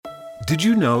Did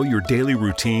you know your daily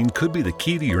routine could be the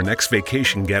key to your next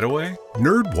vacation getaway?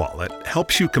 NerdWallet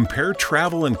helps you compare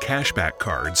travel and cashback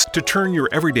cards to turn your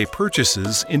everyday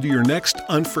purchases into your next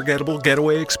unforgettable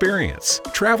getaway experience.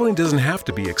 Traveling doesn't have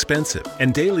to be expensive,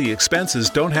 and daily expenses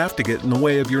don't have to get in the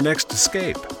way of your next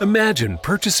escape. Imagine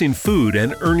purchasing food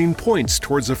and earning points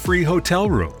towards a free hotel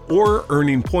room, or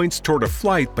earning points toward a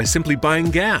flight by simply buying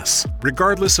gas.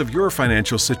 Regardless of your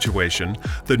financial situation,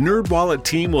 the NerdWallet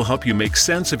team will help you make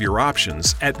sense of your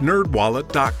options at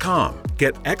nerdwallet.com.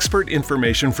 Get expert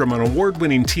information from an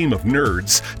award-winning team of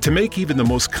nerds to make even the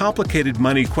most complicated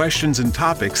money questions and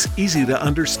topics easy to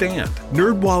understand.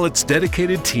 NerdWallet's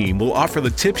dedicated team will offer the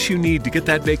tips you need to get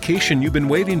that vacation you've been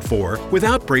waiting for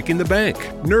without breaking the bank.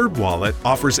 NerdWallet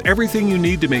offers everything you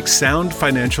need to make sound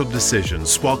financial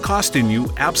decisions while costing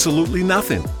you absolutely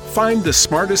nothing. Find the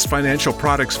smartest financial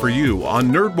products for you on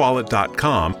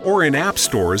nerdwallet.com or in app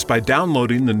stores by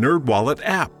downloading the NerdWallet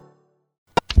app.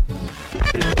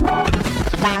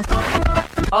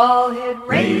 All Hit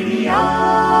Radio.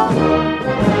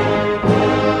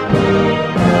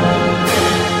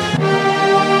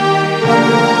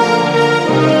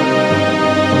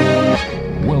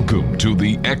 Welcome to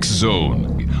the X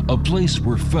Zone, a place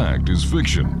where fact is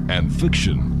fiction and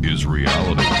fiction is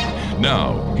reality.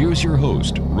 Now, here's your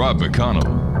host, Rob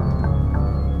McConnell.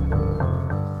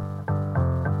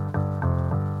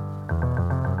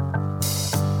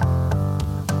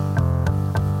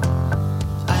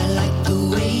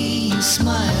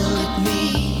 Smile at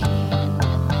me.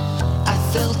 I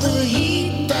felt the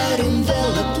heat that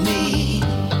enveloped me,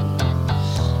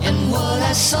 and what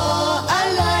I saw,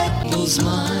 I like those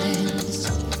minds.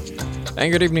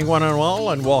 And good evening, one and all,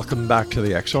 and welcome back to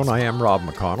the X Zone. I am Rob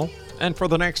McConnell, and for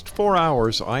the next 4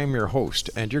 hours, I am your host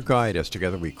and your guide as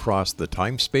together we cross the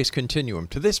time-space continuum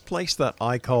to this place that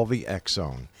I call the X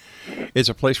Zone. It's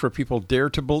a place where people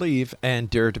dare to believe and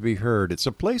dare to be heard. It's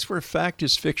a place where fact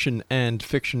is fiction and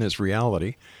fiction is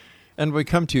reality. And we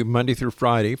come to you Monday through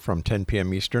Friday from 10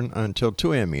 p.m. Eastern until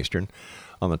 2 a.m. Eastern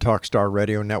on the Talkstar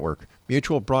Radio Network,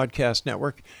 Mutual Broadcast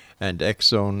Network, and X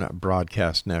Zone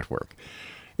Broadcast Network.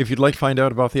 If you'd like to find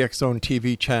out about the X Zone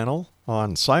TV channel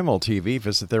on Simul TV,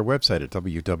 visit their website at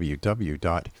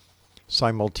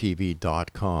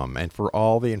www.simultv.com. And for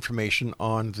all the information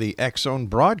on the X Zone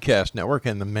Broadcast Network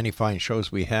and the many fine shows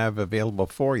we have available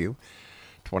for you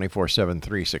 24/7,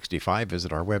 365,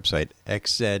 visit our website,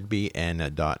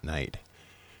 xzbn.net.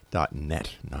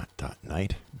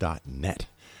 .net.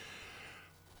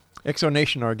 X Zone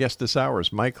Nation, our guest this hour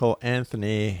is Michael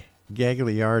Anthony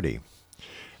Gagliardi.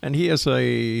 And he is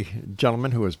a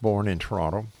gentleman who was born in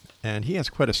Toronto, and he has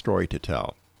quite a story to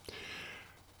tell.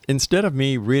 Instead of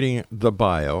me reading the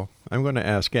bio, I'm going to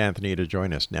ask Michael to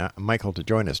join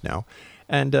us now.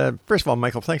 And first of all,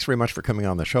 Michael, thanks very much for coming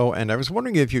on the show. And I was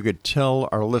wondering if you could tell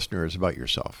our listeners about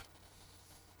yourself.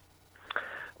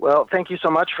 Well, thank you so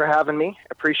much for having me.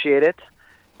 Appreciate it.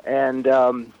 And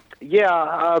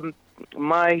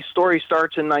my story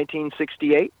starts in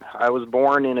 1968. I was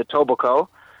born in Etobicoke,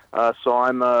 so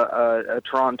I'm a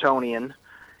Torontonian.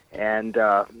 And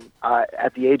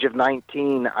at the age of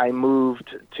 19, I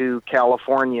moved to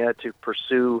California to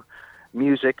pursue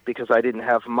music because I didn't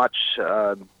have much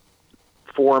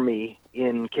for me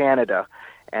in Canada.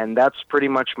 And that's pretty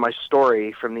much my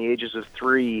story from the ages of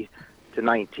 3 to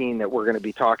 19 that we're going to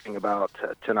be talking about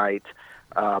tonight.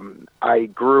 I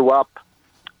grew up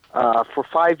for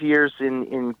 5 years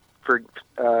 5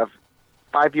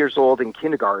 years old in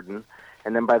kindergarten.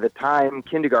 And then by the time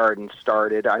kindergarten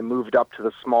started, I moved up to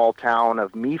the small town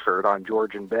of Meaford on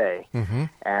Georgian Bay. Mm-hmm.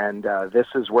 And this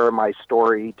is where my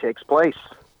story takes place.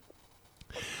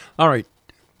 All right.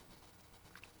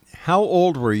 How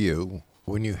old were you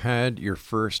when you had your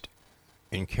first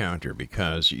encounter?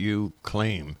 Because you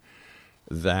claim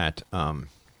that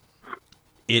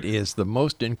it is the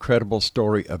most incredible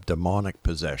story of demonic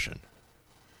possession.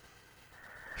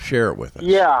 Share it with us.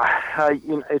 Yeah,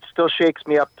 it still shakes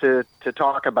me up to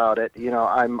talk about it.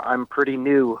 I'm pretty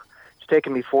new. It's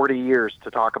taken me 40 years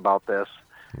to talk about this.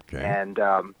 Okay. And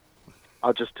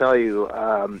I'll just tell you,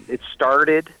 it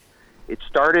started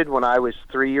when I was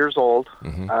 3 years old.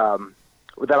 Mm-hmm.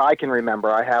 That I can remember.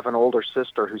 I have an older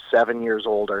sister who's 7 years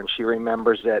older, and she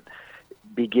remembers it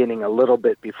beginning a little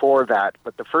bit before that.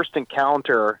 But the first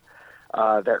encounter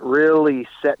that really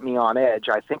set me on edge,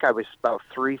 I think I was about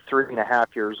three and a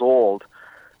half years old.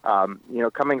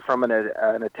 Coming from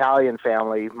an Italian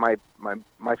family, my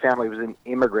family was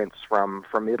immigrants from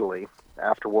Italy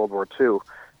after World War II.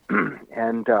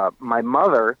 And my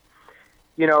mother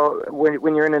you know,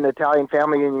 when you're in an Italian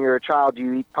family and you're a child,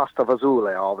 you eat pasta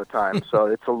fagioli all the time. So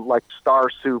it's like star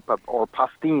soup or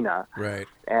pastina. Right.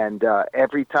 And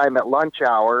every time at lunch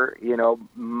hour, you know,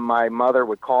 my mother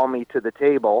would call me to the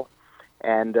table,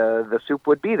 and the soup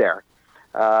would be there.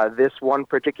 This one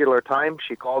particular time,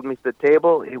 she called me to the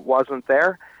table. It wasn't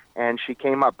there, and she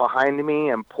came up behind me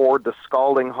and poured the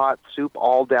scalding hot soup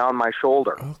all down my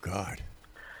shoulder. Oh, God.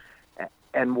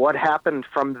 And what happened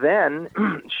from then,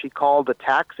 she called a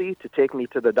taxi to take me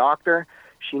to the doctor.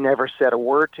 She never said a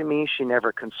word to me. She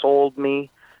never consoled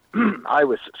me. I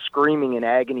was screaming in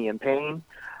agony and pain.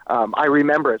 I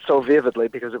remember it so vividly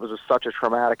because it was such a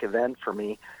traumatic event for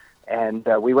me. And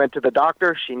we went to the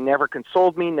doctor. She never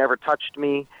consoled me, never touched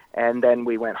me. And then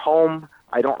we went home.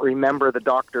 I don't remember the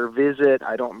doctor visit.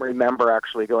 I don't remember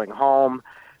actually going home.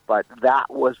 But that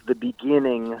was the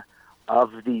beginning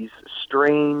of these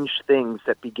strange things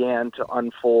that began to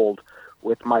unfold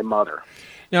with my mother.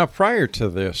 Now, prior to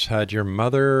this, had your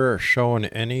mother shown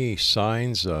any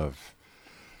signs of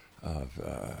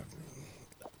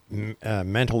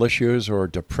mental issues or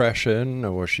depression?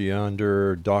 Or was she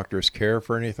under doctor's care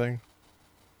for anything?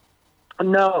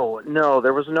 No,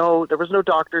 there was no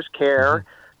doctor's care.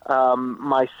 Mm-hmm.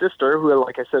 My sister, who,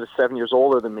 like I said, is 7 years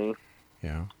older than me,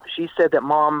 she said that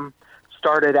Mom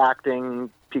started acting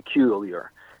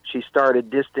peculiar. She started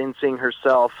distancing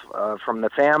herself from the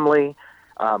family,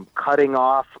 cutting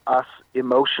off us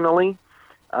emotionally.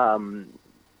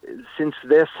 Since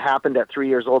this happened at 3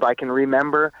 years old, I can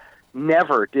remember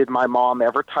never did my mom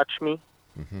ever touch me.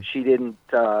 Mm-hmm. She didn't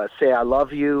say I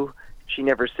love you. She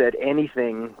never said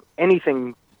anything,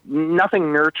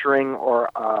 nothing nurturing or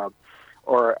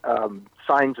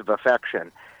signs of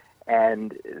affection.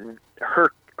 And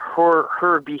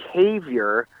her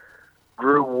behavior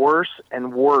grew worse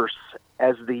and worse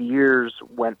as the years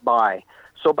went by.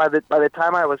 So by the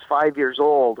time I was 5 years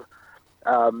old,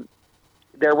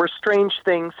 there were strange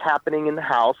things happening in the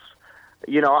house.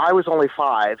 You know, I was only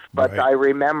 5, but right. I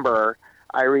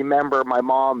remember my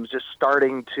mom just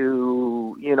starting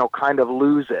to, you know, kind of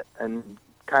lose it and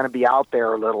kind of be out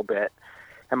there a little bit.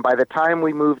 And by the time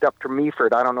we moved up to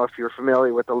Meaford, I don't know if you're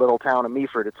familiar with the little town of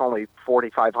Meaford. It's only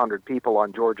 4,500 people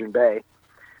on Georgian Bay.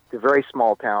 It's a very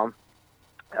small town.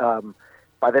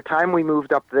 By the time we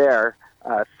moved up there,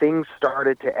 things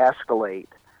started to escalate,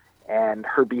 and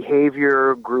her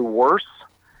behavior grew worse.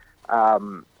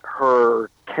 Her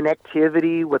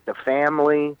connectivity with the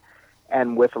family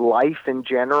and with life in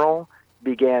general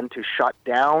began to shut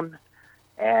down,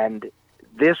 and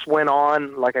this went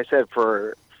on, like I said,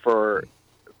 for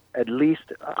at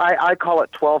least, I call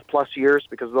it 12 plus years,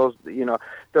 because those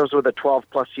were the 12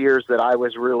 plus years that I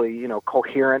was really, you know,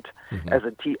 coherent mm-hmm.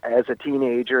 as a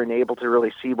teenager and able to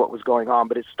really see what was going on.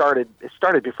 But it started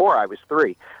before I was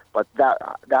 3, but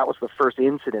that was the first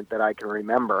incident that I can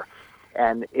remember,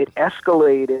 and it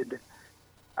escalated.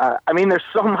 I mean, there's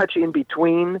so much in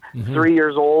between mm-hmm. 3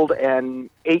 years old and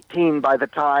 18 by the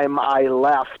time I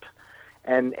left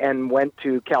and went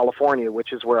to California,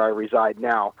 which is where I reside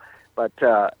now. But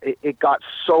it got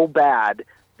so bad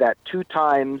that two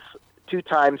times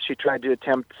she tried to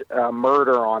attempt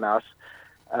murder on us,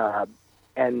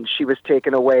 and she was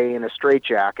taken away in a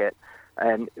straitjacket.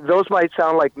 And those might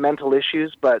sound like mental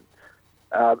issues, but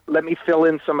let me fill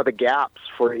in some of the gaps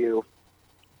for you.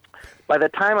 By the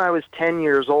time I was 10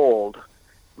 years old,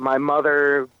 my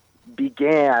mother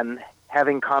began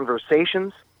having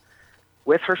conversations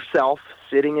with herself,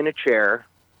 sitting in a chair.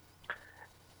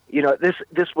 You know,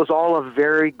 this was all a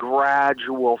very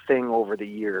gradual thing over the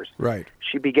years. Right.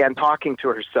 She began talking to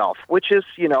herself, which is,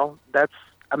 you know, that's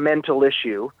a mental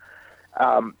issue.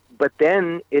 But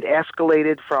then it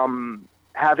escalated from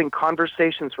having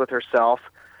conversations with herself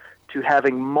to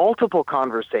having multiple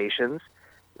conversations.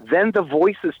 Then the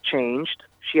voices changed.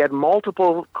 She had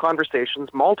multiple conversations,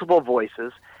 multiple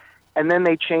voices, and then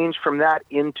they changed from that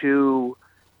into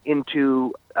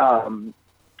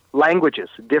languages,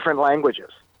 different languages.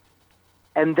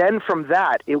 And then from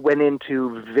that, it went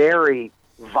into very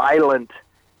violent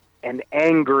and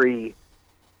angry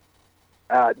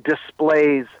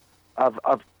displays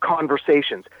of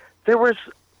conversations. There was,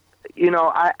 you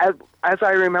know, as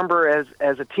I remember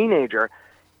as a teenager,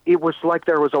 it was like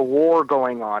there was a war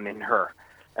going on in her.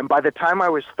 And by the time I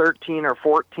was 13 or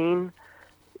 14,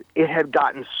 it had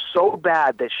gotten so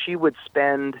bad that she would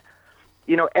spend,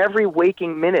 you know, every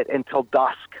waking minute until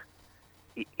dusk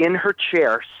in her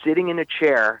chair, sitting in a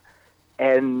chair,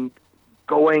 and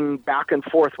going back and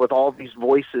forth with all these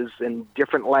voices in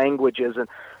different languages. And,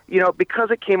 you know, because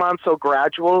it came on so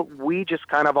gradual, we just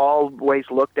kind of always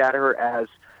looked at her as,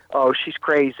 oh, she's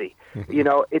crazy. You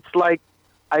know, it's like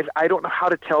I don't know how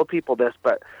to tell people this,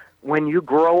 but when you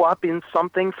grow up in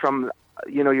something from,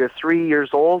 you're 3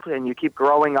 years old and you keep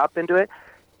growing up into it,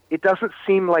 it doesn't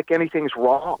seem like anything's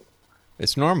wrong.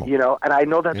 It's normal. And I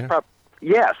know that's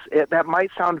yes, that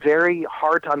might sound very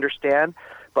hard to understand,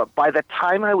 but by the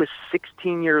time I was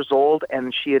 16 years old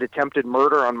and she had attempted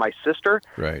murder on my sister,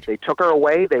 right. They took her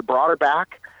away, they brought her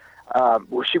back.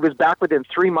 She was back within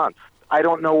 3 months. I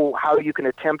don't know how you can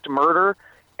attempt murder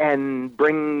and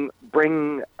bring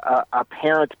a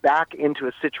parent back into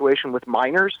a situation with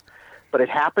minors, but it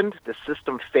happened. The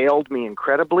system failed me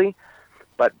incredibly.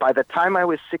 But by the time I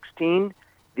was 16,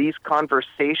 these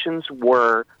conversations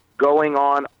were going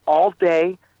on all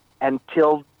day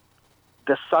until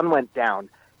the sun went down.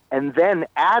 And then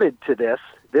added to this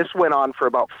went on for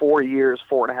about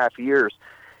 4.5 years.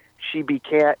 She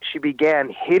began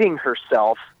hitting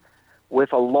herself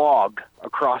with a log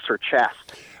across her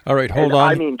chest. All right, hold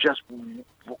on. I mean, just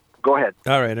go ahead.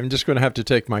 All right, I'm just going to have to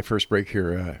take my first break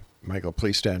here. Michael,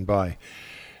 please stand by.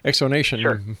 Exonation.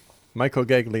 Sure. Michael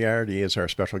Gagliardi is our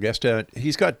special guest.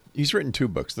 He's written 2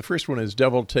 books. The first one is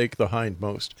Devil Take the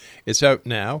Hindmost. It's out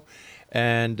now.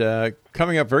 And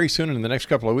coming up very soon in the next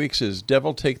couple of weeks is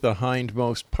Devil Take the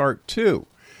Hindmost Part 2.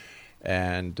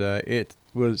 And it's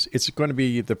going to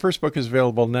be, the first book is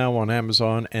available now on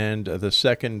Amazon, and the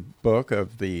second book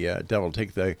of the Devil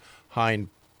Take the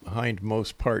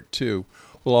Hindmost Part 2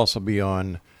 will also be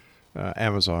on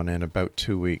Amazon in about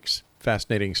 2 weeks.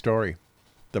 Fascinating story.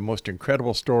 The most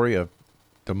incredible story of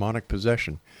demonic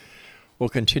possession. We'll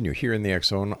continue here in the X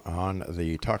Zone on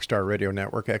the Talkstar Radio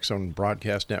Network, X Zone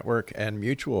Broadcast Network, and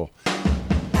Mutual.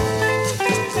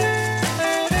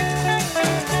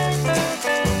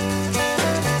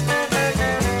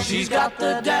 She's got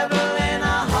the devil in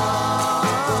her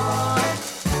heart,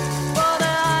 for the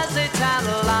eyes they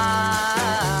tantalize.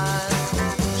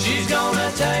 She's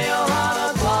gonna tear your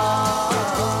heart apart.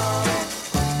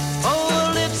 Oh,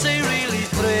 her lips, they really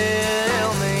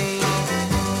thrill me.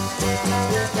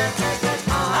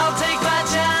 I'll take my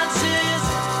chances,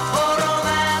 for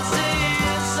romance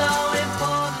is so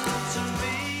important to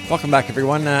me. Welcome back,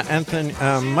 everyone.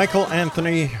 Michael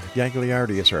Anthony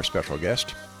Gagliardi is our special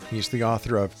guest. He's the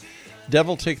author of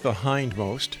Devil Take the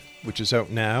Hindmost, which is out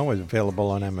now, available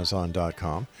on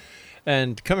Amazon.com.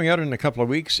 And coming out in a couple of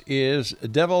weeks is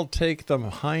Devil Take the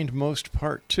Hindmost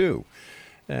Part 2.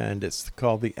 And it's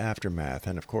called The Aftermath.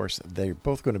 And, of course, they're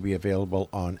both going to be available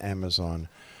on Amazon.com.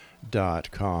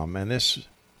 And this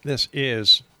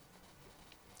is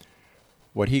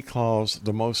what he calls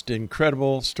the most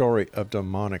incredible story of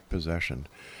demonic possession.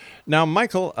 Now,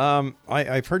 Michael,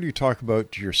 I've heard you talk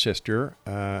about your sister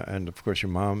and, of course, your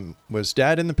mom. Was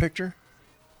Dad in the picture?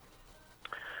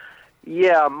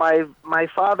 Yeah, my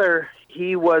father,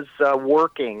 he was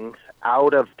working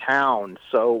out of town.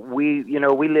 So we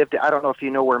lived, I don't know if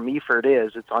you know where Meaford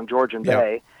is. It's on Georgian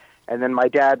Bay. And then my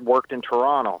dad worked in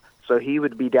Toronto. So he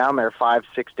would be down there 5-6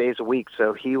 days a week.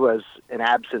 So he was an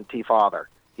absentee father.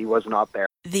 He was not there.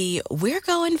 The We're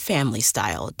Going Family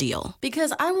Style deal.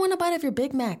 Because I want a bite of your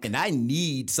Big Mac. And I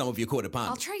need some of your Quarter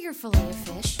Pounder. I'll try your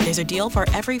Filet-O-Fish. There's a deal for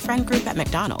every friend group at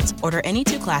McDonald's. Order any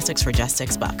 2 classics for just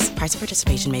 $6. Price of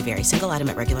participation may vary. Single item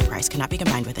at regular price cannot be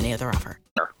combined with any other offer.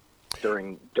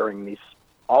 During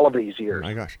all of these years. Oh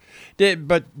my gosh.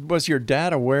 But was your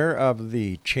dad aware of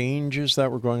the changes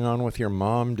that were going on with your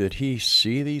mom? Did he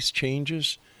see these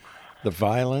changes? The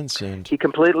violence and... He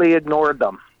completely ignored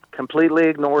them.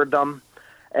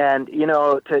 And,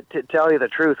 to tell you the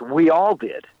truth, we all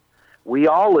did. We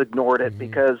all ignored it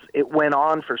because it went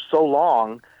on for so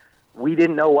long, we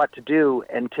didn't know what to do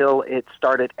until it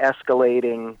started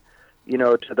escalating,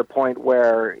 to the point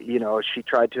where, she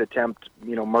tried to attempt,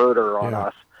 murder on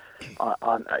us,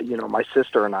 on my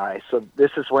sister and I. So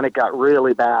this is when it got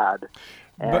really bad.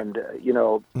 And,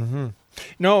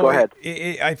 No, go ahead.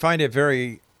 I find it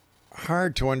very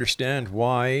hard to understand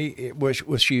why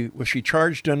was she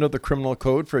charged under the criminal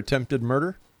code for attempted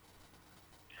murder?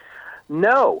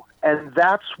 No, and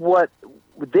that's what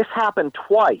this happened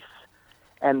twice.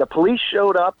 And the police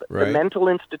showed up, right. The mental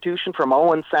institution from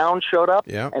Owen Sound showed up,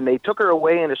 and they took her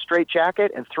away in a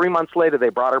straitjacket, and 3 months later they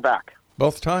brought her back.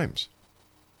 Both times?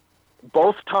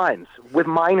 Both times, with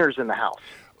minors in the house.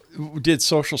 Did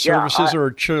social services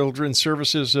or children's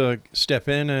services step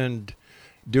in and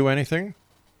do anything?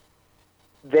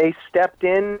 They stepped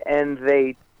in and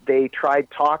they tried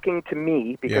talking to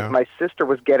me because my sister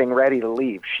was getting ready to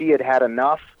leave. She had had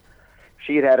enough.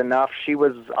 She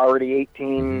was already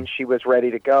 18. She was ready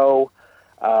to go.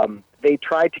 They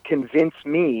tried to convince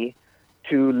me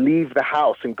to leave the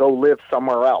house and go live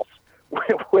somewhere else,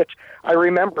 which I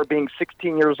remember being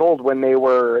 16 years old when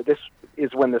this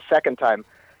is when the second time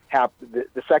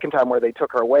the second time where they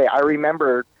took her away, I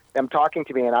remember them talking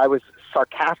to me, and I was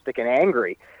sarcastic and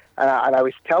angry, and I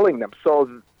was telling them,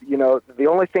 so, you know, the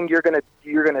only thing you're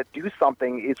gonna do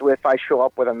something is if I show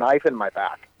up with a knife in my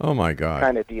back. Oh my God!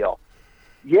 Kind of deal.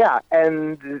 Yeah,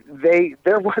 and they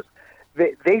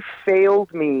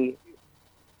failed me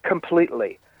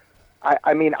completely.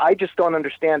 I mean, I just don't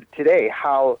understand today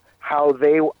how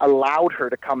they allowed her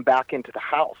to come back into the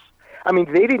house. I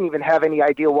mean, they didn't even have any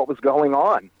idea what was going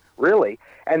on, really.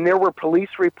 And there were police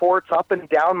reports up and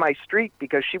down my street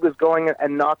because she was going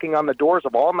and knocking on the doors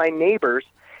of all my neighbors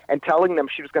and telling them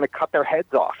she was going to cut their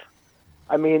heads off.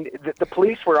 I mean, the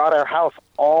police were at our house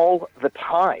all the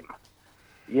time,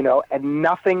 you know, and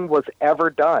nothing was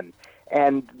ever done.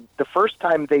 And the first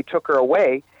time they took her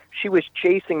away, she was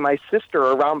chasing my sister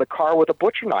around the car with a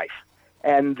butcher knife.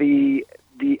 And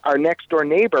our next door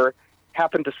neighbor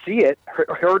happened to see it,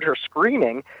 heard her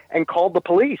screaming, and called the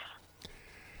police.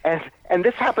 And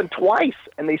this happened twice,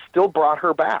 and they still brought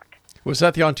her back. Was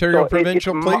that the Ontario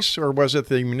Provincial Police, or was it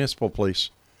the Municipal Police?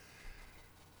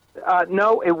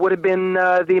 No, it would have been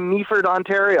the Meaford,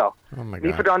 Ontario. Oh my God.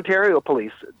 Meaford, Ontario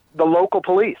Police, the local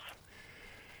police.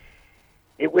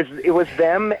 It was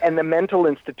them and the mental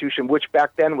institution, which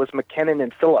back then was McKinnon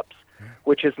and Phillips,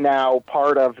 which is now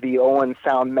part of the Owen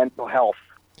Sound Mental Health.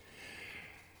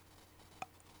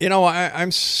 You know,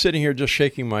 I'm sitting here just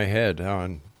shaking my head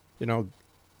on, you know,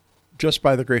 just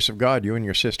by the grace of God, you and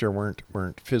your sister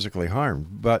weren't physically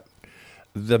harmed, but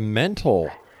the mental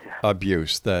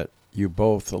abuse that you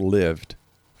both lived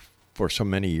for so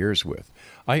many years with,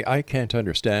 I can't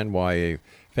understand why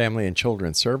Family and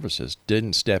Children's Services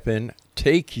didn't step in,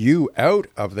 take you out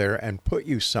of there, and put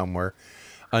you somewhere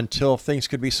until things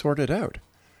could be sorted out.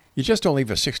 You just don't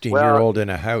leave a 16-year-old in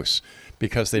a house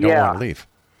because they don't want to leave.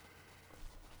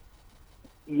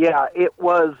 Yeah, it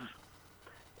was,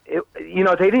 you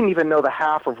know, they didn't even know the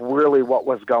half of really what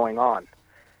was going on.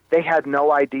 They had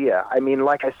no idea. I mean,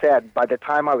 like I said, by the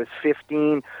time I was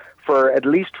 15, for at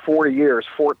least 4 years,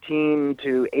 14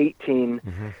 to 18,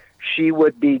 she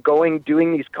would be doing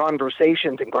these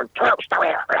conversations and going,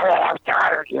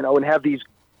 you know, and have these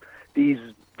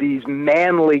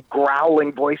manly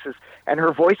growling voices, and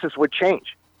her voices would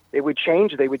change. They would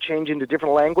change into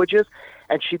different languages,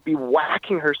 and she'd be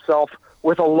whacking herself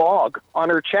with a log on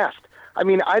her chest. I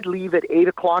mean, I'd leave at 8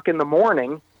 o'clock in the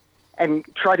morning and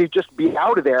try to just be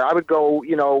out of there. I would go,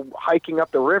 you know, hiking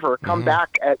up the river, come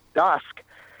back at dusk,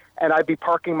 and I'd be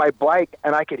parking my bike,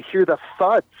 and I could hear the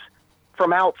thuds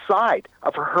from outside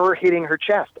of her hitting her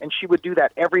chest. And she would do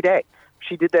that every day.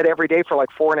 She did that every day for like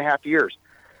 4.5 years.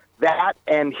 That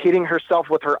and hitting herself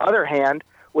with her other hand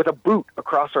with a boot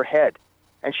across her head.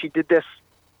 And she did this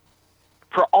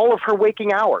for all of her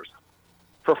waking hours.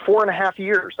 For 4.5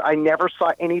 years, I never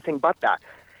saw anything but that.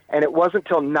 And it wasn't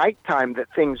until nighttime that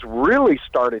things really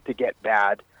started to get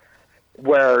bad,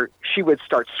 where she would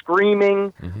start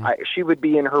screaming. She would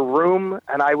be in her room,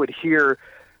 and I would hear,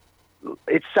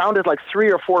 it sounded like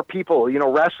 3 or 4 people, you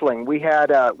know, wrestling. We had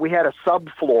a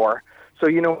subfloor, so,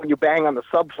 you know, when you bang on the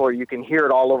subfloor, you can hear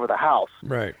it all over the house.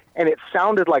 Right. And it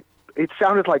sounded like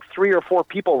 3 or 4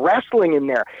 people wrestling in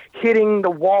there, hitting the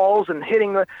walls and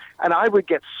and I would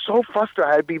get so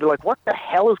frustrated. I'd be like, what the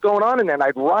hell is going on? And then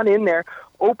I'd run in there,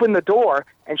 open the door,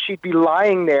 and she'd be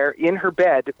lying there in her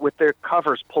bed with their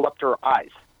covers pulled up to her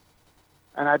eyes.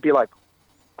 And I'd be like,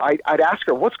 I'd ask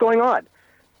her, what's going on?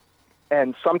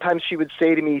 And sometimes she would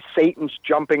say to me, Satan's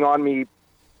jumping on me,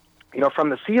 you know, from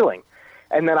the ceiling.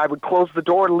 And then I would close the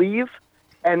door, leave,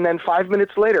 and then 5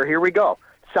 minutes later, here we go.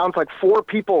 Sounds like 4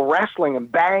 people wrestling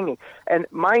and banging. And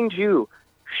mind you,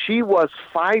 she was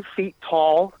 5 feet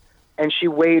tall, and she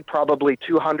weighed probably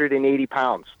 280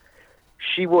 pounds.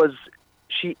 She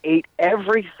ate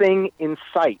everything in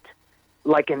sight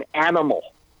like an animal.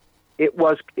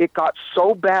 It got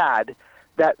so bad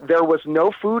that there was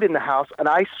no food in the house, and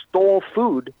I stole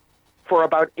food for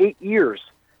about 8 years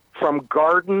from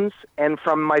gardens and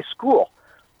from my school.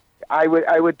 I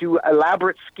would do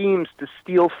elaborate schemes to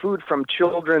steal food from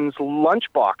children's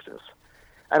lunch boxes.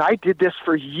 And I did this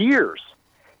for years.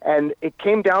 And it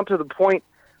came down to the point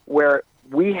where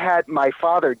my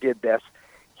father did this.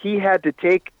 He had to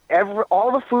take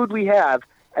all the food we have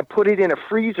and put it in a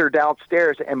freezer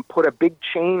downstairs and put a big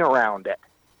chain around it.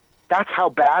 That's how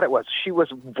bad it was. She was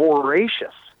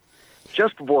voracious,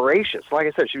 just voracious. Like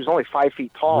I said, she was only 5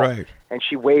 feet tall. Right. And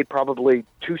she weighed probably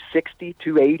 260,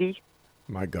 280.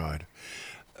 My God.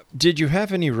 Did you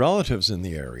have any relatives in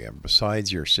the area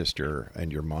besides your sister and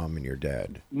your mom and your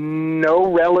dad?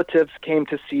 No relatives came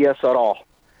to see us at all.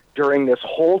 during this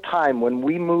whole time when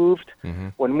we moved.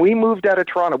 When we moved out of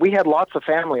Toronto, we had lots of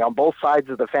family on both sides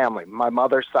of the family, my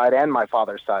mother's side and my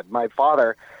father's side. My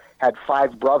father had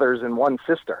 5 brothers and 1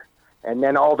 sister, and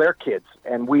then all their kids,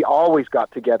 and we always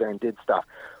got together and did stuff.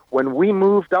 When we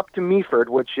moved up to Meaford,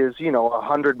 which is,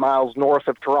 100 miles north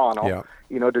of Toronto,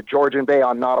 to Georgian Bay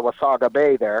on Nottawasaga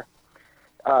Bay there,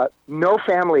 no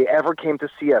family ever came to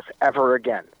see us ever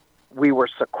again. We were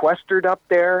sequestered up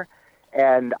there,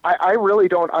 and I really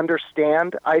don't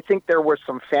understand. I think there were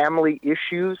some family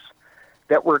issues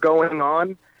that were going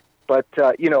on, but,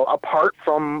 apart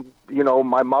from,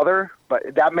 my mother,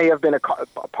 but that may have been a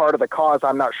part of the cause,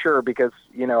 I'm not sure, because,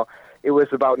 it was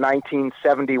about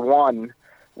 1971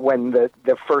 when the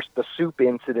soup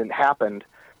incident happened.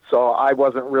 So I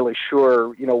wasn't really sure,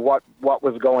 what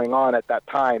was going on at that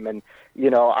time. And,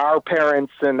 our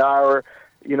parents and our,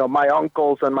 my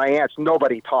uncles and my aunts,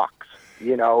 nobody talks.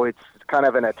 It's kind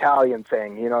of an Italian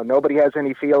thing. Nobody has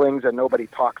any feelings and nobody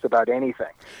talks about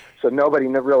anything. So nobody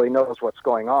really knows what's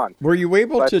going on. Were you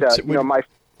able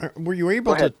Were you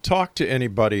able to talk to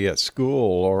anybody at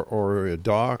school or a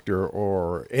doctor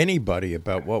or anybody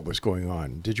about what was going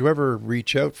on? Did you ever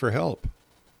reach out for help?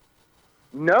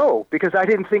 No, because I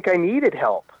didn't think I needed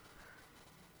help.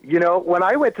 When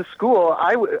I went to school,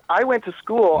 I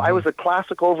was a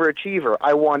classic overachiever.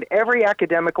 I won every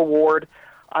academic award.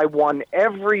 I won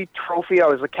every trophy. I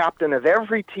was the captain of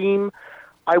every team.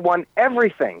 I won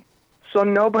everything. So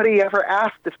nobody ever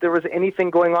asked if there was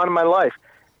anything going on in my life.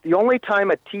 The only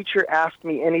time a teacher asked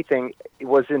me anything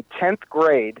was in 10th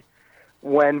grade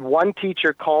when one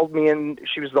teacher called me in.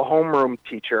 She was the homeroom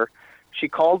teacher. She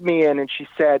called me in and she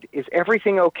said, "Is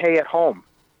everything okay at home?"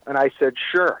 And I said,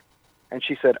 "Sure." And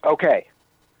she said, "Okay."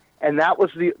 And that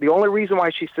was the only reason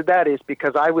why she said that is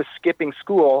because I was skipping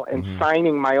school and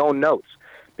signing my own notes.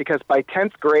 Because by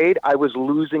 10th grade, I was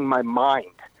losing my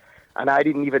mind, and I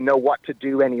didn't even know what to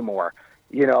do anymore.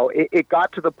 It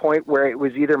got to the point where it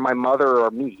was either my mother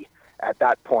or me at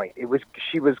that point.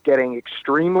 She was getting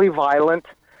extremely violent.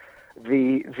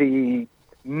 The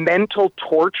mental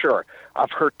torture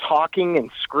of her talking and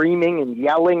screaming and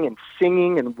yelling and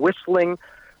singing and whistling,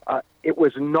 it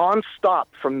was nonstop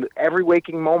from every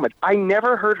waking moment. I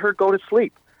never heard her go to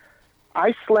sleep.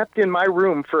 I slept in my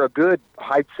room for a good,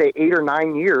 I'd say 8 or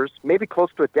 9 years, maybe close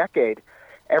to a decade.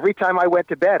 Every time I went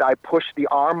to bed, I pushed the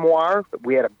armoire.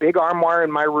 We had a big armoire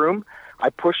in my room. I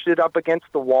pushed it up against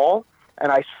the wall, and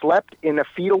I slept in a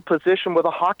fetal position with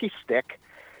a hockey stick.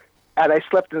 And I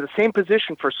slept in the same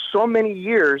position for so many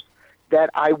years that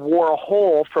I wore a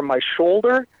hole from my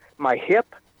shoulder, my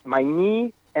hip, my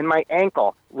knee, and my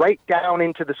ankle right down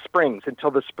into the springs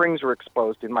until the springs were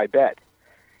exposed in my bed,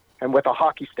 and with a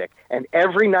hockey stick. And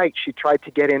every night she tried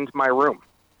to get into my room.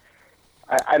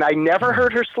 And I never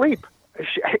heard her sleep.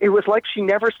 It was like she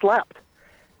never slept.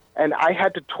 And I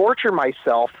had to torture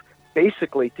myself,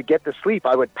 basically, to get to sleep.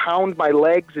 I would pound my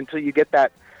legs until you get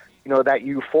that, that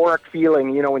euphoric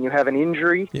feeling, when you have an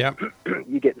injury. Yeah.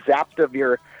 You get zapped of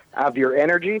your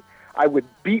energy. I would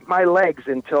beat my legs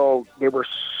until they were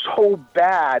so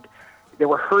bad, they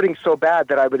were hurting so bad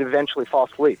that I would eventually fall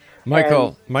asleep.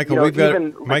 Michael, we've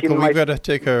got to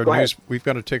take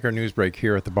our news break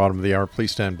here at the bottom of the hour.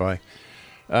 Please stand by.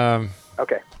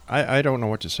 Okay. I don't know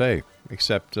what to say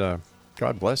except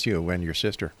God bless you and your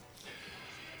sister.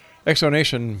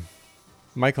 Exonation,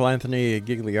 Michael Anthony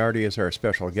Gagliardi is our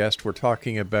special guest. We're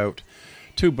talking about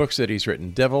 2 books that he's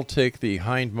written. Devil Take the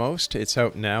Hindmost. It's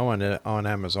out now on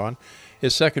Amazon.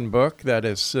 His second book, that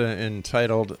is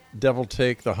entitled Devil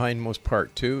Take the Hindmost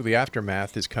Part 2. The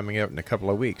Aftermath is coming out in a couple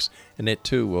of weeks, and it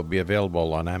too will be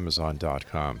available on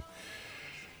Amazon.com.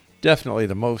 Definitely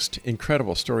the most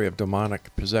incredible story of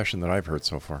demonic possession that I've heard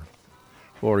so far.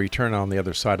 We'll return on the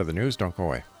other side of the news. Don't go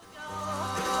away.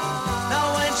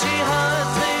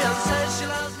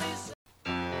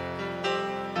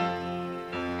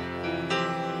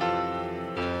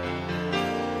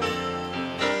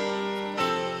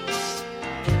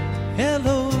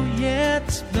 Hello, yeah,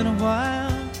 it's been a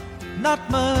while. Not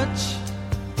much.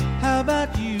 How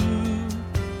about you?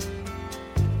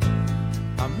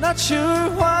 I'm not sure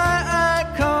why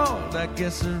I called. I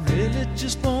guess I really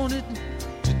just wanted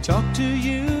to talk to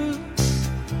you.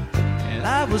 And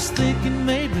I was thinking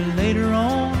maybe later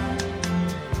on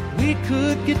we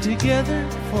could get together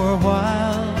for a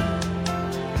while.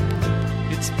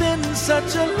 It's been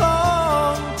such a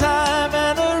long time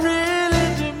and I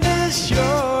really do miss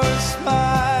your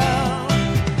smile.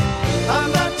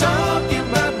 I'm not talking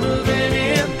about moving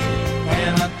in,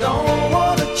 and I don't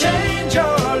want to change your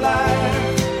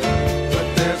life,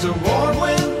 but there's a warm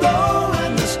wind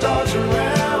blowing the stars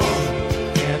around,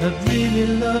 and I'd really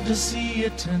love to see you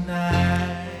tonight.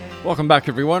 tonight. Welcome back,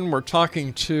 everyone. We're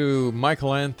talking to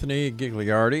Michael Anthony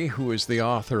Gagliardi, who is the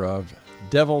author of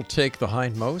Devil Take the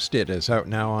Hindmost. It is out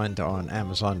now on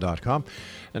Amazon.com.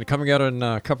 And coming out in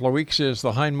a couple of weeks is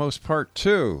The Hindmost Part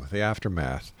 2, The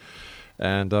Aftermath.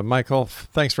 And Michael,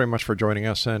 thanks very much for joining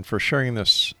us and for sharing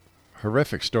this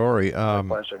horrific story. My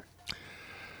pleasure.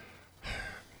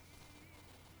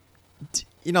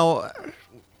 You know,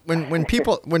 when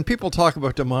people talk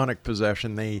about demonic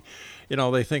possession, they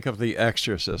think of The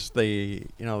Exorcist. They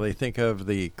think of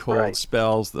the cold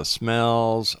spells, the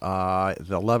smells,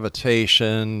 the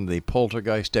levitation, the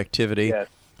poltergeist activity. Yes.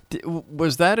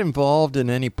 Was that involved in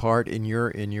any part in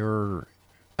your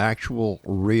actual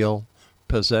real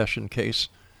possession case?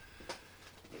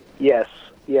 Yes.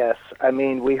 I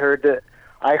mean, I heard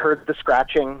the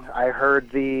scratching. I heard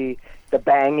the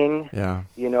banging. Yeah.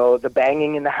 The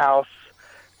banging in the house.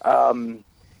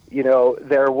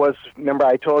 There was. Remember,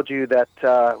 I told you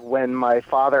that when my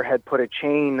father had put a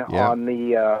chain on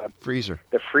the freezer.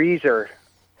 The freezer.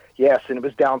 Yes, and it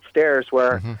was downstairs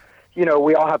where. Mm-hmm.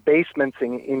 We all have basements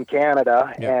in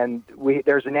Canada, and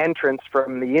there's an entrance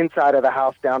from the inside of the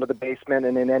house down to the basement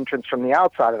and an entrance from the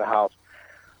outside of the house.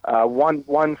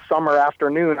 One summer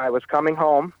afternoon, I was coming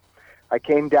home. I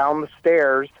came down the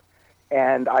stairs,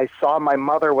 and I saw my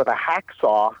mother with a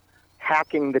hacksaw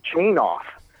hacking the chain off.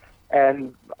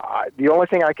 And the only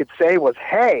thing I could say was,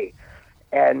 hey,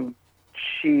 and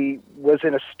she was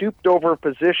in a stooped-over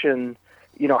position,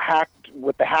 hacked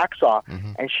with the hacksaw,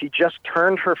 and she just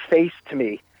turned her face to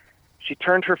me. She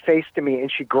turned her face to me,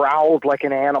 and she growled like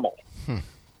an animal.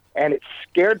 And it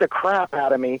scared the crap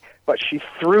out of me, but she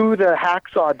threw the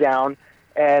hacksaw down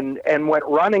and went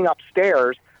running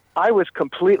upstairs. I was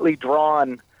completely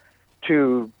drawn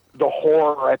to the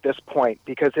horror at this point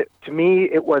because to me,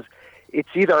 it's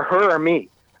either her or me.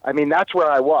 I mean, that's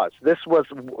where I was.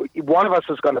 One of us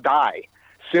is going to die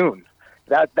soon.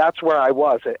 That's where I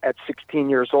was at 16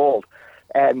 years old.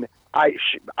 And I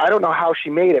don't know how she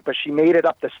made it, but she made it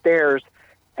up the stairs,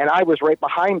 and I was right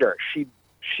behind her. She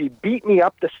beat me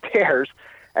up the stairs,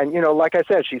 and, like I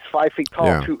said, she's 5 feet tall.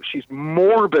 Yeah. She's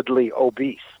morbidly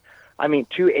obese. I mean,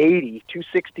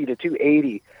 260 to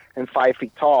 280 and 5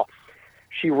 feet tall.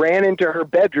 She ran into her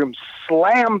bedroom,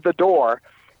 slammed the door,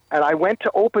 and I went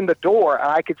to open the door, and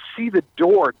I could see the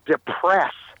door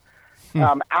depress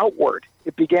outward.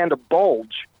 It began to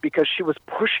bulge because she was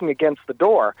pushing against the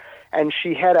door, and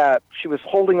she was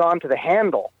holding on to the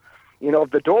handle,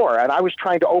 of the door, and I was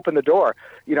trying to open the door.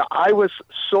 I was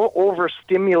so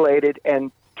overstimulated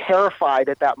and terrified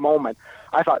at that moment.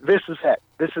 I thought, this is it.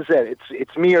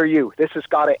 It's me or you. This has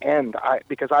got to end.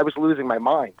 Because I was losing my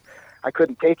mind. I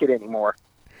couldn't take it anymore.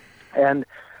 And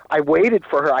I waited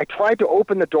for her. I tried to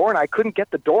open the door, and I couldn't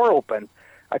get the door open.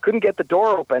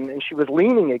 And she was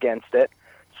leaning against it.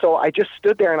 So I just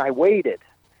stood there and I waited.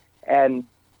 And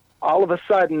all of a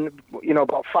sudden,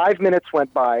 about 5 minutes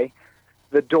went by.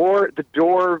 The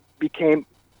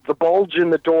bulge in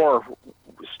the door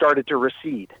started to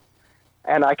recede.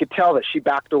 And I could tell that she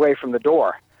backed away from the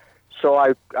door. So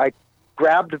I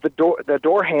grabbed the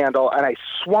door handle and I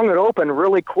swung it open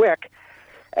really quick.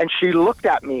 And she looked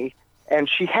at me, and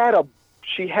she had a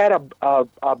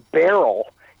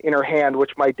barrel in her hand,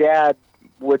 which my dad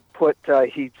would put,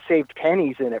 he saved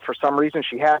pennies in it for some reason.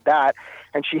 She had that,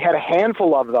 and she had a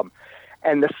handful of them.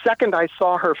 And the second I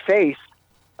saw her face,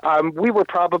 we were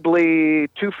probably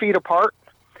 2 feet apart.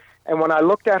 And when I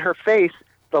looked at her face,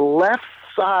 the left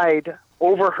side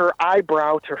over her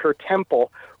eyebrow to her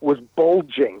temple was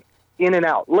bulging in and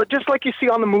out, just like you see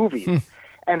on the movies.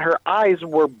 And her eyes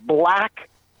were black,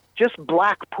 just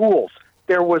black pools.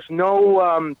 There was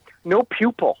no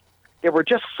pupil. They were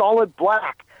just solid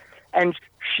black. And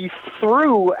she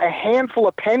threw a handful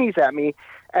of pennies at me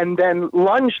and then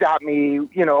lunged at me,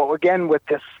 again with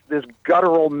this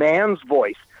guttural man's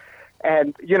voice.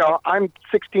 And, I'm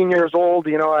 16 years old,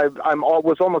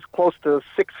 was almost close to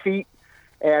 6 feet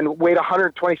and weighed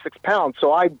 126 pounds.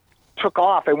 So I took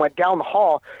off and went down the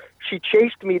hall. She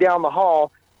chased me down the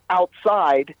hall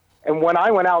outside. And when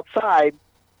I went outside,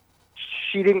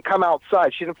 she didn't come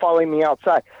outside. She didn't follow me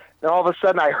outside. Then all of a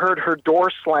sudden I heard her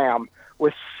door slam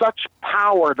with such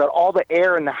power that all the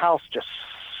air in the house just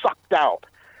sucked out.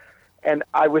 And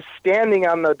I was standing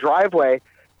on the driveway,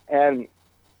 and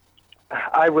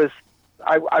I was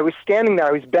standing there.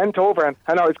 I was bent over, and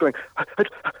I was going.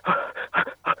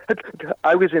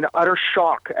 I was in utter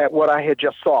shock at what I had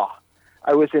just saw.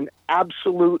 I was in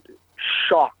absolute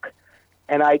shock,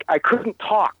 and I couldn't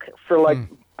talk for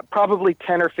probably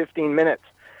 10 or 15 minutes.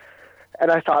 And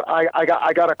I thought I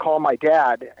got to call my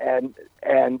dad,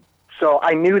 and so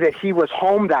I knew that he was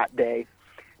home that day.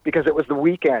 because it was the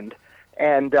weekend,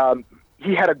 and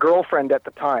he had a girlfriend at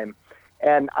the time,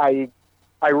 and I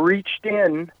reached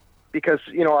in because,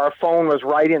 you know, our phone was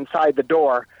right inside the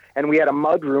door, and we had a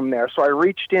mud room there. So I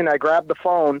reached in, I grabbed the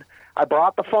phone, I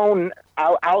brought the phone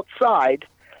outside,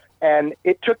 and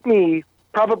it took me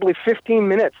probably 15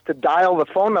 minutes to dial the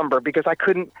phone number because I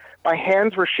couldn't, my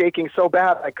hands were shaking so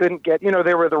bad I couldn't get, you know,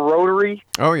 there were the rotary,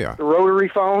 the rotary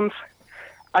phones.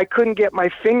 I couldn't get my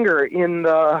finger in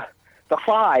the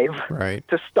 5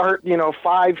 to start, you know,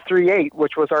 538,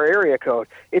 which was our area code.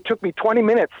 It took me 20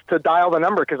 minutes to dial the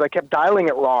number because I kept dialing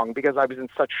it wrong because I was in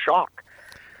such shock.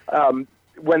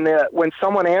 When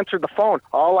someone answered the phone,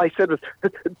 all I said was,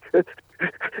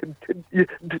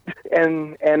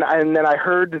 and then I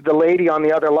heard the lady on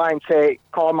the other line say,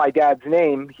 call my dad's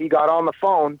name. He got on the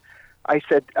phone. I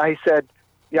said,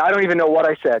 yeah, I don't even know what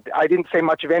I said. I didn't say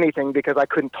much of anything because I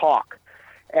couldn't talk.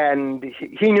 And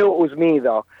he knew it was me,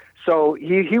 though. So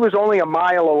he was only a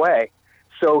mile away.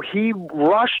 So he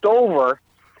rushed over,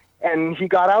 and he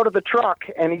got out of the truck,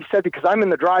 and he said, because I'm in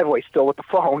the driveway still with the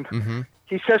phone,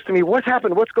 he says to me, what's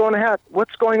happened? What's going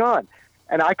on?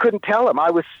 And I couldn't tell him.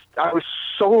 I was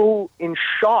so in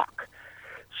shock.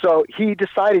 So he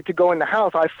decided to go in the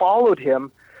house. I followed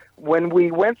him. When we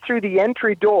went through the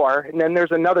entry door, and then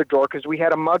there's another door because we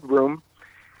had a mud room,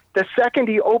 the second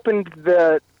he opened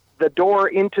the door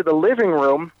into the living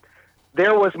room,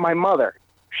 there was my mother.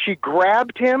 She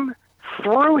grabbed him,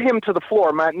 threw him to the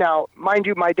floor. Now, mind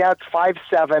you, my dad's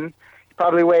 5'7". He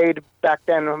probably weighed back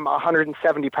then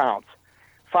 170 pounds.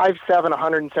 5'7",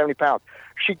 170 pounds.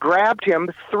 She grabbed him,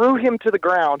 threw him to the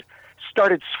ground,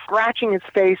 started scratching his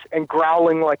face and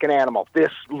growling like an animal.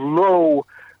 This low,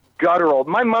 guttural.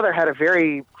 My mother had a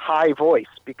very high voice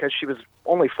because she was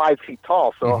only 5 feet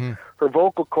tall, so her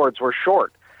vocal cords were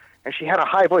short. And she had a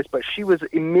high voice, but she was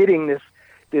emitting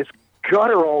this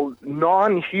guttural,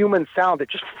 non-human sound that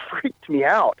just freaked me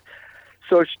out.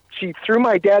 So she threw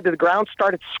my dad to the ground,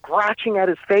 started scratching at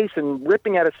his face and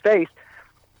ripping at his face.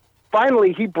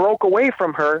 Finally, he broke away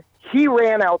from her. He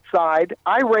ran outside.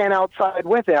 I ran outside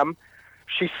with him.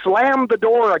 She slammed the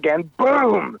door again.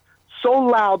 Boom! So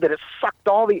loud that it sucked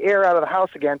all the air out of the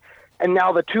house again. And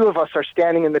now the two of us are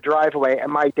standing in the driveway,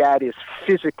 and my dad is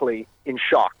physically in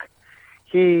shock.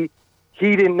 He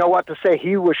didn't know what to say.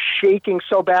 He was shaking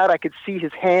so bad I could see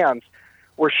his hands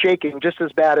were shaking just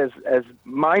as bad as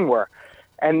mine were.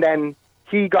 And then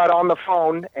he got on the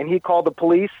phone, and he called the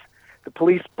police. The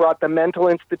police brought the mental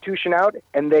institution out,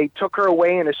 and they took her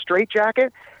away in a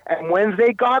straitjacket. And when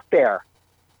they got there,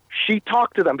 she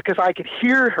talked to them because I could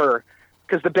hear her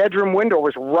because the bedroom window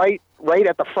was right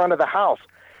at the front of the house.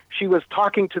 She was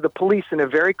talking to the police in a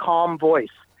very calm voice,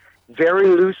 very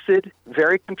lucid,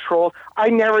 very controlled. I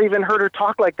never even heard her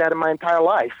talk like that in my entire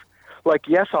life. Like,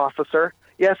 yes, officer.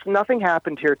 Yes, nothing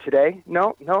happened here today.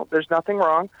 No, there's nothing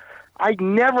wrong. I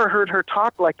never heard her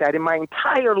talk like that in my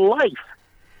entire life.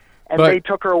 And they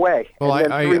took her away. Well, and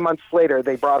then 3 months later,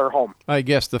 they brought her home. I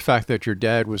guess the fact that your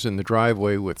dad was in the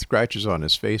driveway with scratches on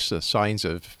his face, signs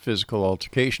of physical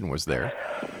altercation was there.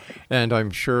 And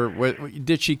I'm sure,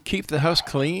 did she keep the house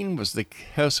clean? Was the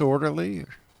house orderly?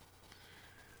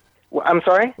 Well, I'm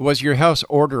sorry? Was your house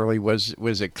orderly? Was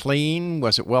it clean?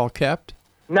 Was it well kept?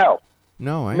 No.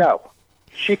 No, eh? No.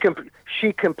 She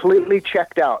completely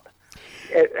checked out.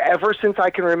 Ever since I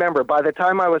can remember, by the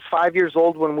time I was 5 years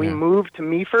old when we moved to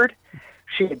Meaford,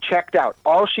 she had checked out.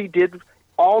 All she did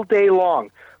all day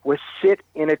long was sit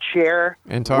in a chair,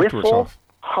 and talk to herself,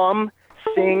 hum,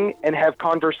 sing, and have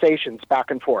conversations back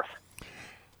and forth.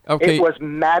 Okay. It was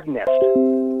madness.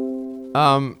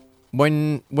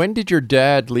 When did your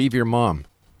dad leave your mom?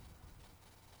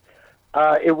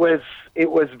 It was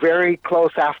very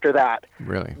close after that.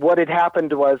 Really? What had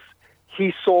happened was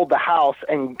he sold the house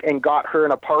and got her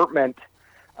an apartment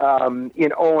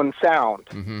in Owen Sound.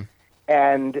 Mm-hmm.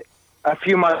 And a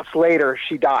few months later,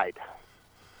 she died.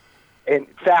 In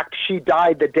fact, she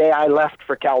died the day I left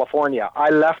for California. I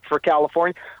left for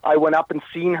California. I went up and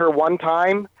seen her one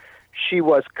time. She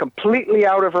was completely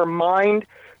out of her mind,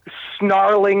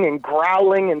 snarling and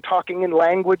growling and talking in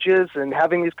languages and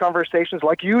having these conversations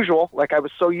like usual, like I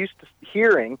was so used to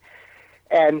hearing.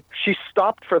 And she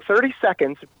stopped for 30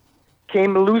 seconds,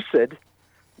 came lucid,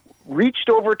 reached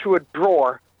over to a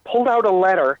drawer, pulled out a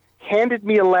letter, handed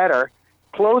me a letter,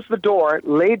 closed the door,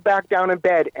 laid back down in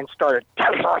bed, and started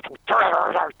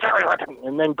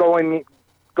and then going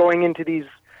into these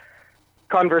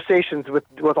conversations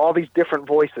with all these different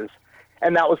voices.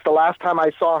 And that was the last time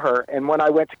I saw her. And when I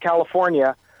went to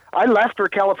California, I left for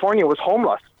California, was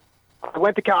homeless.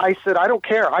 I said, I don't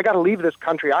care. I got to leave this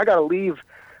country. I got to leave.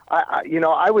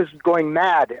 I was going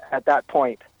mad at that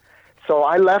point. So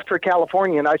I left for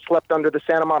California, and I slept under the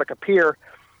Santa Monica Pier,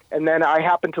 and then I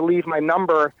happened to leave my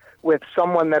number with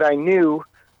someone that I knew,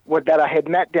 that I had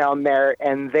met down there,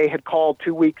 and they had called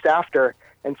 2 weeks after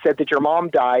and said that your mom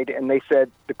died, and they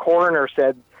said, the coroner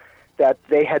said that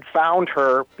they had found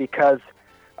her because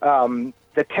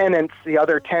the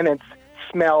other tenants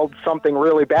smelled something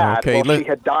really bad. Okay, she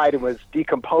had died and was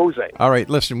decomposing. All right,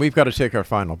 listen, we've got to take our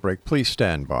final break. Please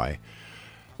stand by.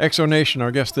 Exonation,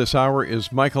 our guest this hour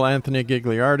is Michael Anthony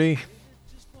Gagliardi,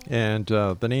 and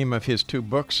the name of his 2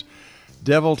 books,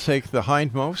 Devil Take the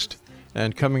Hindmost,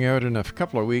 and coming out in a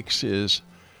couple of weeks is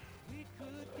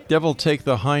Devil Take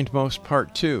the Hindmost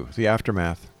Part 2, The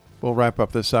Aftermath. We'll wrap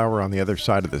up this hour on the other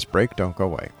side of this break. Don't go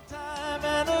away.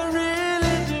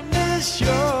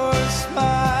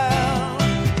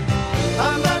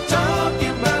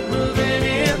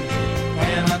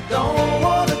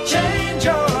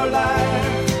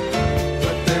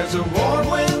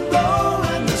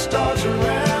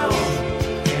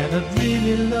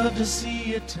 To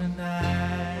see it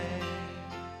tonight.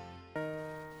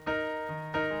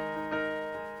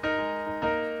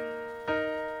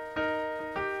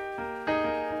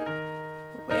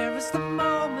 Where is the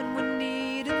moment we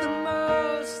needed the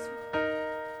most?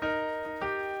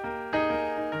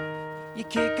 You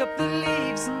kick up the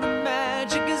leaves and the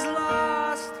magic is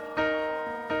lost.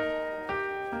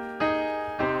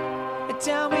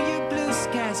 Tell me your blue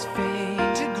skies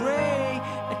fade to gray.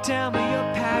 Tell me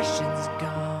your passion's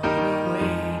gone.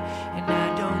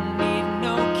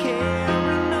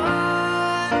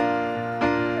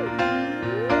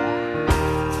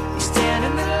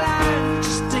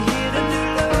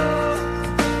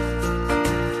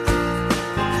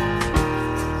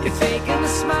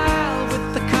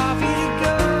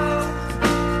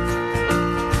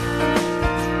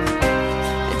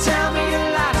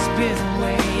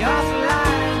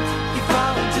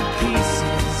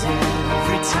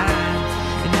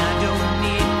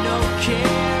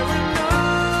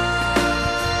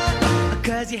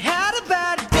 You had a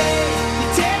bad day, you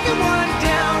take one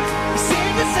down, you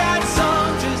sing a sad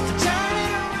song just to turn it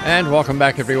around. And welcome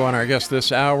back, everyone. Our guest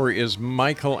this hour is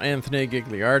Michael Anthony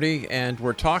Gagliardi, and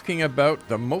we're talking about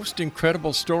the most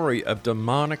incredible story of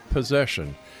demonic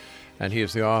possession. And he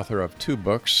is the author of 2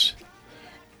 books,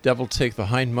 Devil Take the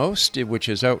Hindmost, which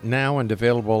is out now and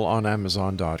available on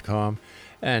Amazon.com.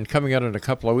 And coming out in a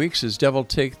couple of weeks is Devil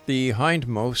Take the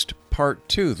Hindmost Part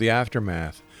 2, The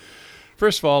Aftermath.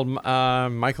 First of all,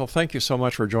 Michael, thank you so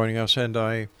much for joining us, and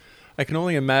I can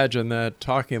only imagine that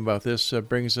talking about this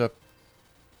brings up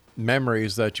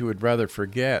memories that you would rather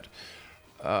forget.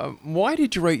 Why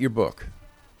did you write your book?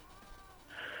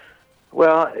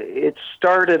 Well, it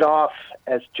started off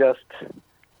as just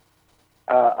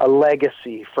a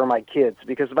legacy for my kids,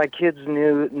 because my kids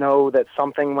know that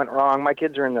something went wrong. My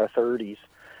kids are in their 30s,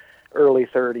 early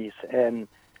 30s, and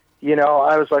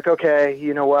I was like, okay,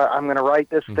 you know what? I'm going to write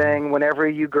this thing. Whenever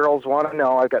you girls want to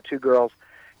know, I've got 2 girls.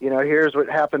 Here's what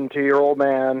happened to your old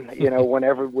man.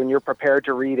 When you're prepared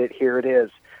to read it, here it is.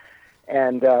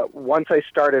 And once I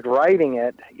started writing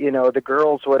it, the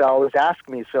girls would always ask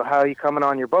me, so how are you coming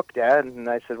on your book, Dad? And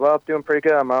I said, well, I'm doing pretty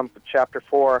good. I'm on chapter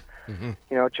 4,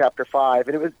 chapter 5.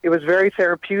 And it was very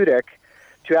therapeutic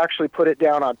to actually put it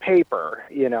down on paper,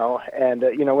 and,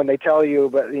 when they tell you,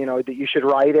 that you should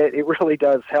write it, it really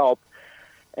does help.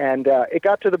 And it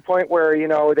got to the point where,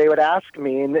 they would ask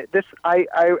me, and I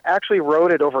actually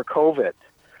wrote it over COVID.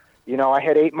 I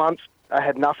had 8 months, I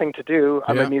had nothing to do.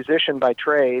 I'm a musician by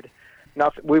trade.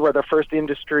 We were the first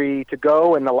industry to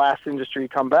go and the last industry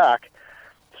to come back.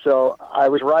 So I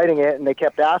was writing it, and they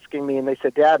kept asking me, and they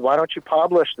said, Dad, why don't you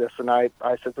publish this? And I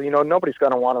said, well, nobody's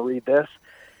going to want to read this.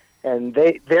 And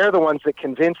they're the ones that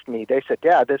convinced me. They said,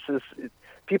 Dad,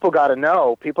 people got to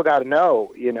know,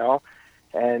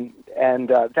 and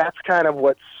that's kind of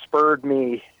what spurred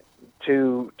me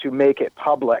to make it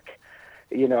public,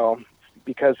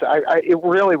 because it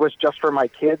really was just for my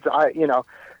kids.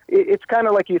 It's kind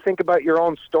of like you think about your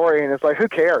own story, and it's like, who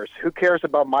cares? Who cares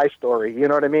about my story? You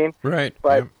know what I mean? Right.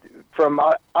 But from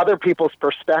other people's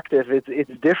perspective,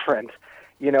 it's different,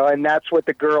 and that's what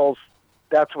the girls.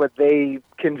 That's what they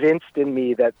convinced in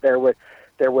me, that there would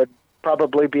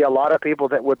probably be a lot of people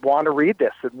that would want to read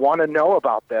this, that want to know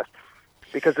about this,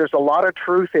 because there's a lot of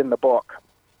truth in the book.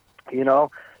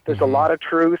 There's a lot of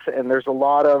truth, and there's a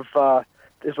lot of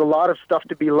stuff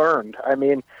to be learned. I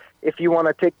mean, if you want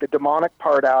to take the demonic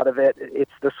part out of it,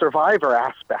 it's the survivor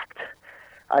aspect.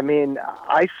 I mean,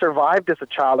 I survived as a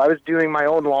child. I was doing my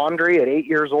own laundry at 8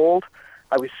 years old.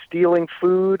 I was stealing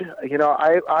food.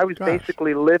 I was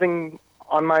basically living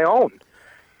on my own,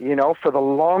 for the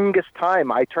longest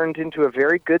time. I turned into a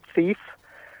very good thief.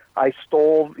 I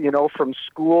stole, from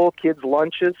school kids'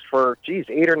 lunches for,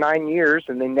 8 or 9 years,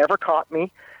 and they never caught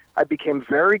me. I became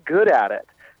very good at it.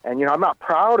 And, I'm not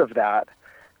proud of that.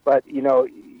 But,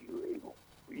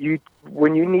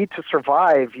 when you need to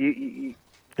survive,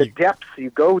 the depths you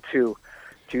go to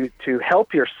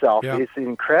help yourself is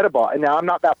incredible. And now I'm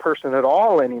not that person at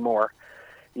all anymore,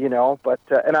 but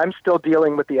and I'm still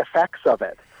dealing with the effects of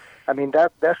it. I mean,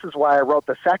 this is why I wrote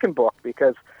the second book,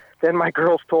 because then my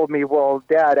girls told me, well,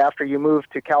 Dad, after you moved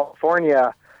to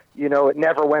California, it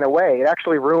never went away. It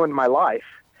actually ruined my life,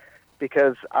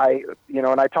 because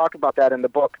and I talk about that in the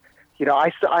book.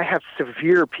 I have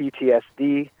severe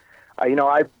PTSD.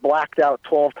 I blacked out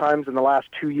 12 times in the last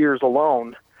 2 years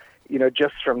alone,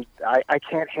 just from, I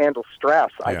can't handle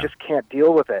stress. Yeah. I just can't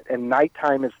deal with it. And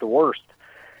nighttime is the worst.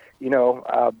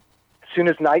 As soon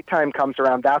as nighttime comes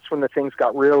around, that's when the things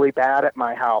got really bad at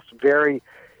my house. Very,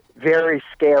 very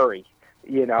scary,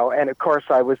 and of course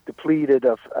I was depleted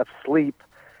of sleep.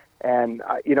 And,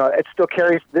 it still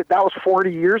carries, that was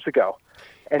 40 years ago.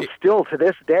 And still to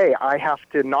this day, I have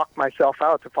to knock myself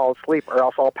out to fall asleep, or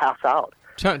else I'll pass out.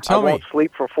 I won't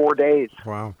sleep for 4 days.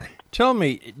 Wow. Tell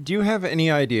me, do you have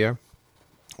any idea,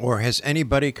 or has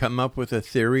anybody come up with a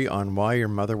theory on why your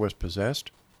mother was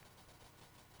possessed?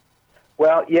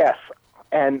 Well, yes,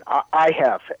 and I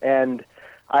have. And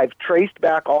I've traced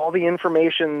back all the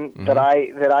information that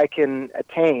I can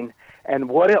attain. And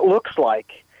what it looks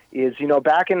like is,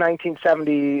 back in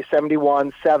 1970,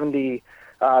 71, 70,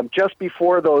 just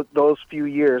before those few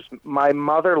years, my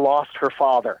mother lost her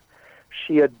father.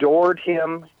 She adored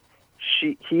him.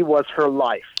 He was her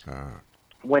life.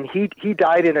 When he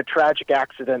died in a tragic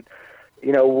accident,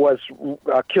 was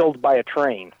killed by a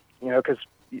train. Because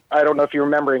I don't know if you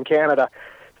remember in Canada,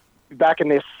 back in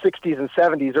the 60s and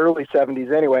 70s, early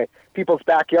 70s anyway, people's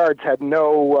backyards had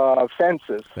no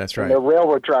fences. That's right. And the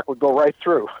railroad track would go right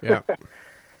through. Yeah.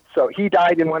 So he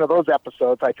died in one of those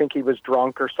episodes. I think he was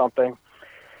drunk or something.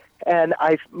 And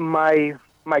my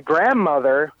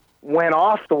grandmother went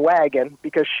off the wagon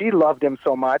because she loved him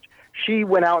so much. She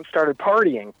went out and started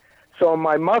partying. So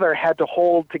my mother had to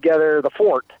hold together the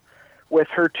fort with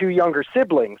her 2 younger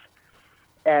siblings.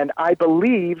 And I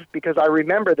believe, because I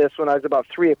remember this when I was about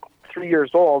 3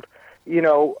 years old,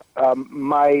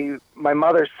 my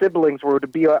mother's siblings were to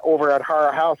be over at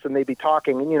our house, and they'd be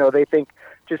talking, and they think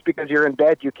just because you're in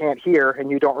bed you can't hear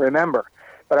and you don't remember.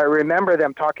 But I remember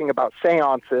them talking about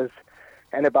seances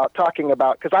and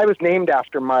because I was named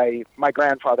after my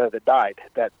grandfather that died,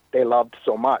 that they loved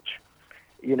so much,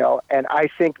 and I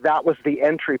think that was the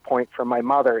entry point for my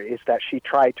mother, is that she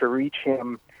tried to reach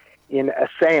him in a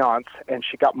seance, and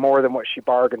she got more than what she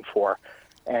bargained for.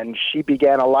 And she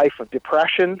began a life of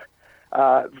depression.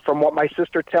 From what my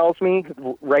sister tells me,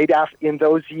 right after, in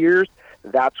those years,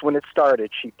 that's when it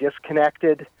started. She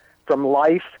disconnected from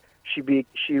life.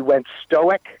 She went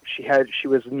stoic. She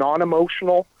was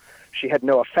non-emotional. She had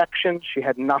no affection. She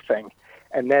had nothing.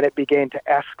 And then it began to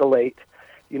escalate.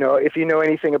 If you know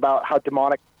anything about how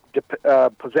demonic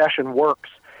possession works,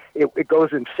 it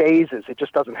goes in phases. It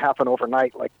just doesn't happen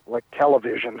overnight like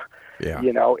television. Yeah.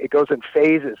 It goes in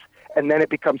phases, and then it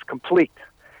becomes complete.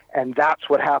 And that's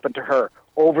what happened to her.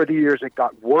 Over the years, it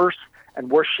got worse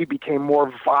and worse. She became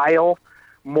more vile,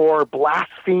 more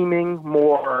blaspheming,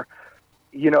 more,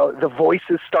 the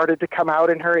voices started to come out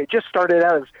in her. It just started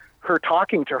out as her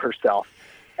talking to herself.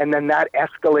 And then that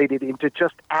escalated into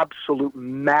just absolute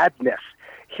madness,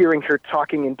 hearing her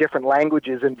talking in different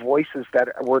languages and voices that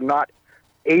were not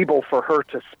able for her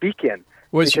to speak in,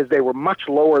 because they were much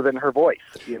lower than her voice,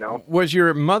 Was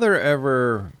your mother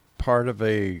ever part of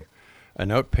an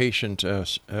outpatient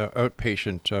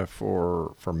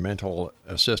for mental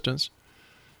assistance?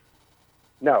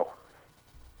 No,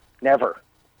 never.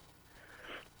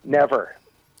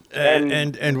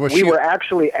 And was we were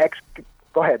actually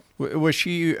go ahead. Was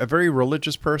she a very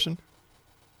religious person?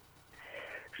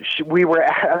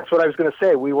 That's what I was going to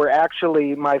say. We were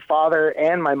actually, my father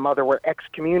and my mother were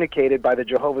excommunicated by the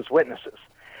Jehovah's Witnesses.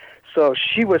 So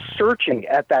she was searching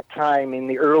at that time in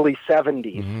the early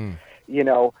 70s,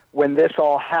 when this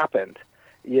all happened,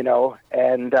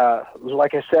 and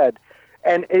like I said,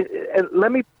 and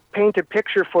let me paint a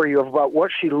picture for you about what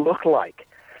she looked like.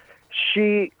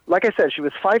 Like I said, she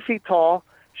was 5 feet tall.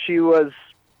 She was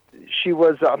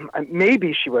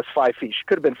maybe she was 5 feet. She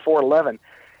could have been 4'11".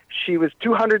 She was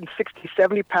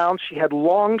 270 pounds. She had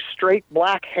long, straight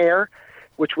black hair,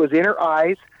 which was in her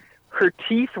eyes. Her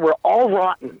teeth were all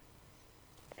rotten.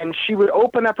 And she would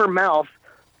open up her mouth,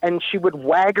 and she would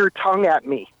wag her tongue at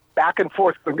me, back and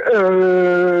forth,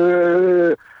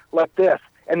 like this,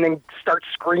 and then start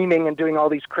screaming and doing all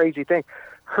these crazy things.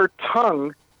 Her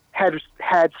tongue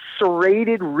had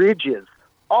serrated ridges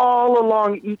all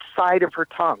along each side of her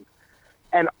tongue,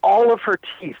 and all of her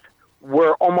teeth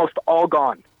were almost all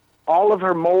gone. All of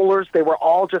her molars, they were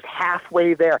all just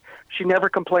halfway there. She never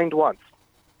complained once.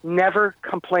 Never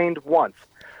complained once.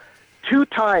 2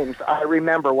 times I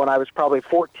remember when I was probably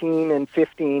 14 and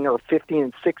 15 or 15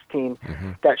 and 16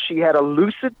 that she had a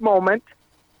lucid moment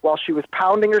while she was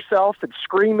pounding herself and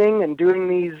screaming and doing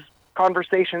these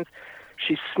conversations.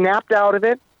 She snapped out of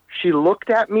it. She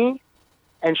looked at me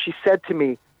and she said to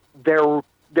me,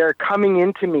 they're coming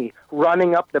into me,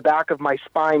 running up the back of my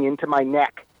spine into my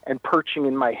neck and perching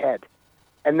in my head.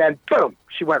 And then, boom,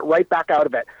 she went right back out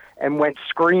of it and went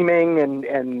screaming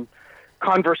and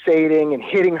conversating and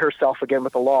hitting herself again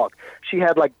with a log. She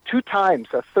had like 2 times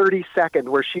a 30-second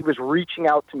where she was reaching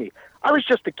out to me. I was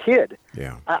just a kid.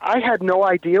 Yeah. I had no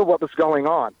idea what was going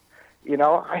on. You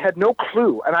know, I had no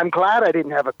clue. And I'm glad I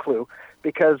didn't have a clue,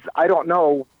 because I don't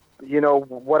know, you know,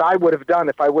 what I would have done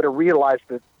if I would have realized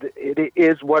that it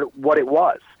is what it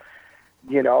was.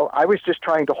 You know, I was just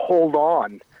trying to hold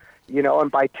on, you know, and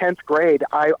by 10th grade,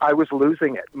 I was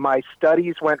losing it. My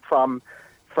studies went from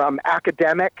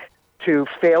academic to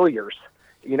failures,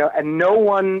 you know, and no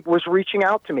one was reaching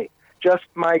out to me. Just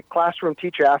my classroom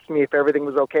teacher asked me if everything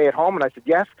was okay at home, and I said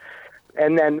yes.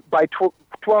 And then by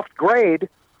 12th grade,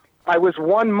 I was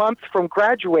 1 month from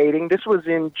graduating. This was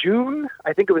in June.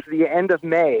 I think it was the end of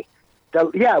May.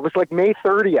 It was like May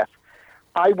 30th.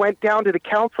 I went down to the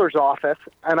counselor's office,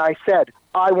 and I said,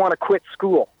 I want to quit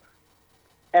school.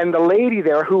 And the lady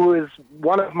there, who was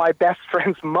one of my best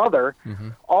friend's mother,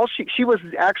 she was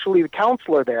actually the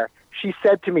counselor there. She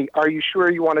said to me, are you sure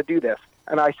you want to do this?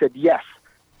 And I said, yes.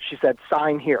 She said,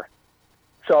 sign here.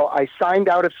 So I signed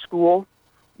out of school,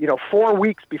 you know, 4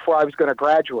 weeks before I was going to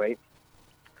graduate,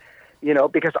 you know,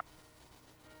 because...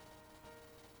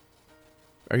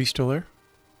 Are you still there?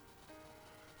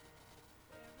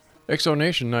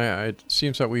 Exonation, it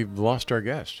seems that we've lost our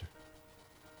guest.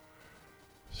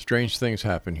 Strange things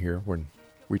happen here when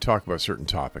we talk about certain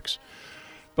topics.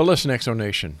 But listen,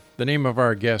 Exonation, the name of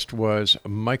our guest was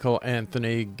Michael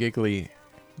Anthony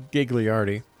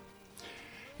Gagliardi.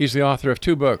 He's the author of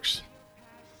 2 books,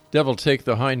 Devil Take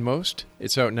the Hindmost,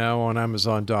 it's out now on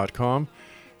Amazon.com,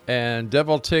 and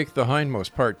Devil Take the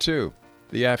Hindmost Part 2,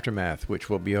 The Aftermath, which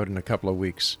will be out in a couple of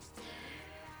weeks.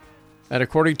 And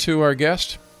according to our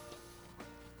guest,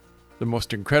 the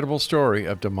most incredible story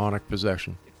of demonic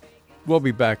possession. We'll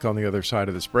be back on the other side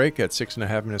of this break at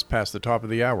 6.5 minutes past the top of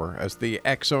the hour as the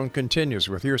X Zone continues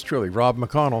with yours truly, Rob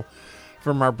McConnell,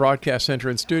 from our broadcast center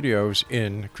and studios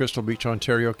in Crystal Beach,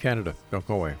 Ontario, Canada. Don't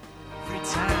go away. Every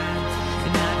time